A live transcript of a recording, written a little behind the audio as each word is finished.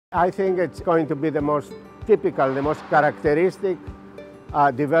I think it's going to be the most typical, the most characteristic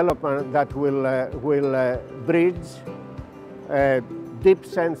development that will bridge a deep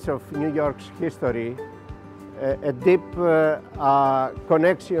sense of New York's history, a deep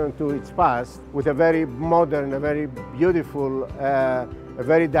connection to its past with a very modern, a very beautiful, a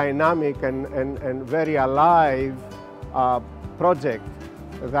very dynamic and very alive project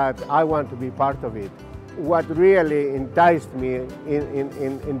that I want to be part of it. What really enticed me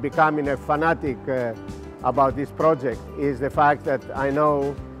in becoming a fanatic about this project is the fact that I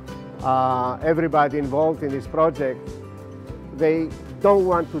know everybody involved in this project, they don't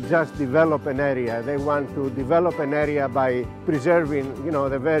want to just develop an area. They want to develop an area by preserving,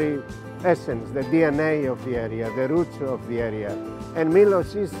 the very essence, the DNA of the area, the roots of the area. And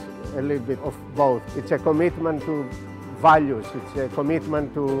Milos is a little bit of both. It's a commitment to values, it's a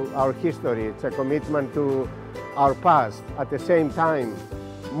commitment to our history, it's a commitment to our past. At the same time,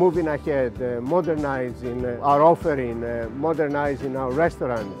 moving ahead, modernizing our offering, modernizing our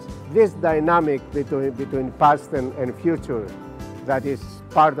restaurants. This dynamic between past and future, that is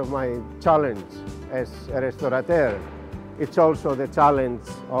part of my challenge as a restaurateur. It's also the challenge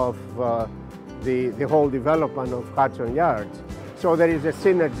of the whole development of Hudson Yards. So there is a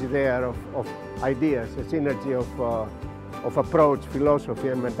synergy there of ideas, a synergy of approach, philosophy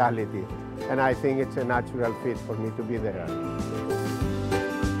and mentality. And I think it's a natural fit for me to be there.